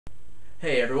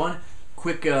Hey everyone,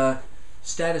 quick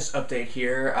status update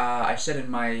here. I said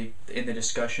in the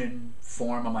discussion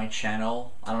forum on my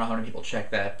channel, I don't know how many people check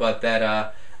that, but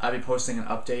that I'll be posting an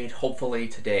update hopefully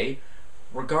today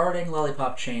regarding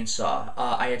Lollipop Chainsaw.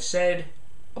 I had said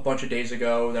a bunch of days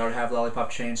ago that I would have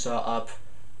Lollipop Chainsaw up.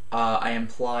 I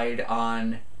implied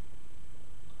on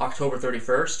October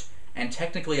 31st, and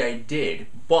technically I did,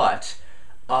 but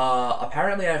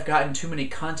apparently I've gotten too many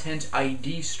content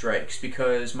ID strikes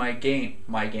because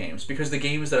because the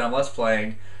games that I'm Let's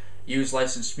Playing use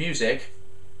licensed music.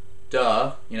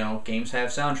 Duh, games have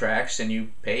soundtracks and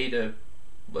you pay to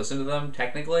listen to them,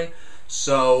 technically.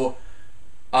 So,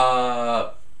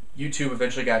 YouTube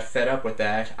eventually got fed up with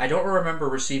that. I don't remember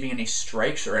receiving any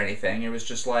strikes or anything. It was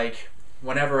just like,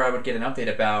 whenever I would get an update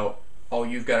about, oh,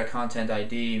 you've got a content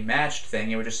ID matched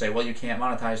thing, it would just say, well, you can't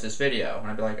monetize this video.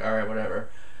 And I'd be like, alright, whatever.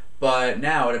 But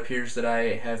now it appears that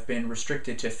I have been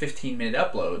restricted to 15-minute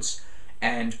uploads,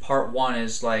 and part 1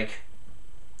 is like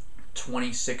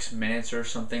 26 minutes or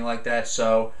something like that,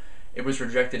 so it was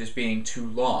rejected as being too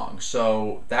long.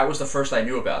 So that was the first I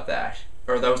knew about that,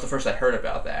 or that was the first I heard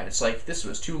about that. It's like, this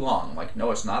was too long. I'm like,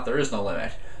 no, it's not. There is no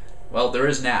limit. Well, there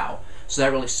is now, so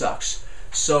that really sucks.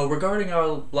 So regarding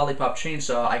our Lollipop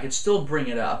Chainsaw, I could still bring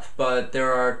it up, but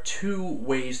there are 2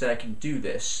 ways that I can do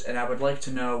this, and I would like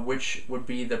to know which would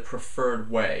be the preferred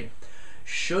way.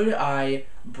 Should I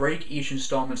break each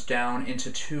installment down into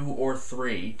 2 or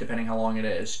 3, depending how long it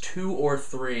is, 2 or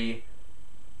 3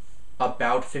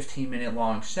 about 15-minute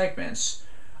long segments,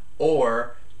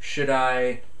 or should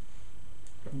I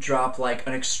drop like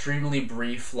an extremely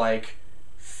brief, like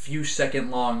few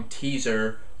second long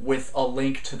teaser with a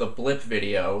link to the blip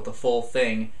video, the full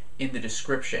thing, in the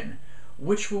description?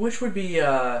 Which would be,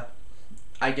 I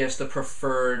guess, the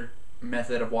preferred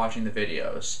method of watching the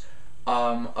videos?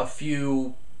 A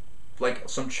few, like,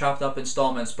 some chopped up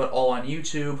installments, but all on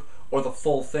YouTube, or the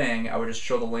full thing, I would just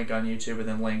show the link on YouTube and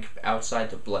then link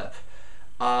outside the blip.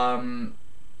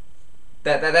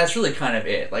 That's really kind of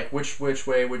it. Like, which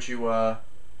way would you,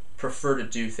 prefer to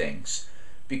do things?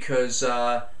 Because,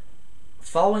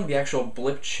 following the actual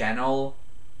blip channel,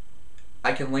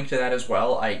 I can link to that as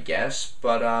well, I guess,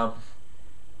 but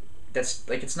that's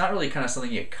like, it's not really kind of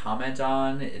something you comment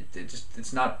on.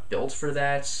 It's not built for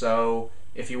that. So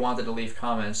if you wanted to leave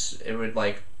comments, they would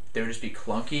just be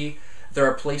clunky. There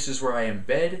are places where I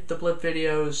embed the blip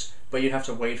videos, but you'd have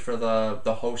to wait for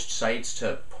the host sites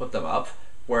to put them up,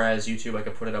 whereas YouTube, I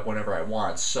could put it up whenever I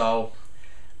want. So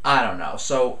I don't know.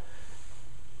 So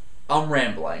I'm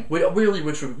rambling. Really,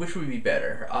 which would be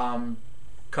better?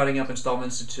 Cutting up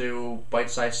installments into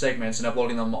bite-sized segments and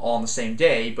uploading them all on the same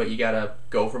day, but you gotta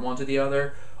go from one to the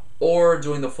other, or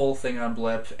doing the full thing on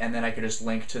blip, and then I could just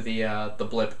link to the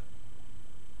blip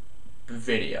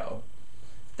video.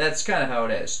 That's kind of how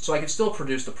it is. So I can still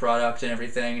produce the product and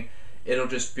everything. It'll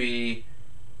just be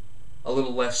a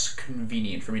little less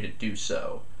convenient for me to do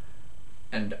so.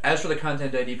 And as for the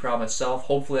content ID problem itself,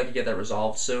 hopefully I can get that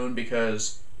resolved soon,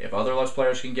 because if other Let's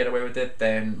Players can get away with it,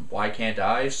 then why can't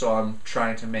I? So I'm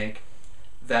trying to make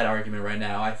that argument right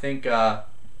now. I think,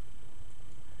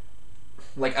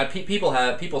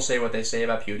 people say what they say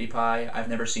about PewDiePie. I've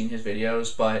never seen his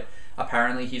videos, but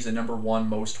apparently he's the #1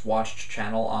 most watched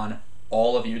channel on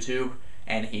all of YouTube,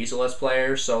 and he's a Let's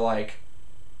Player, so, like,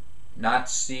 not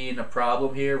seeing a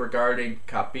problem here regarding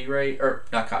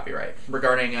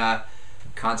regarding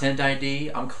content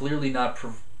ID. I'm clearly not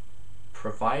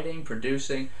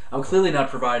I'm clearly not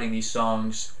providing these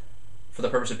songs for the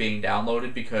purpose of being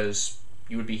downloaded, because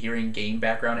you would be hearing game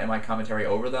background and my commentary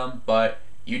over them, but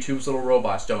YouTube's little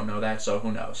robots don't know that, so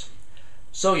who knows.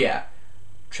 So yeah,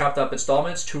 chopped up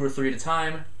installments, 2 or 3 at a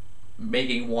time,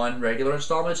 making 1 regular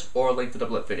installment, or link to the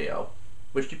blip video.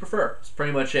 Which do you prefer? That's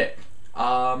pretty much it.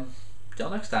 Till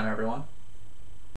next time, everyone.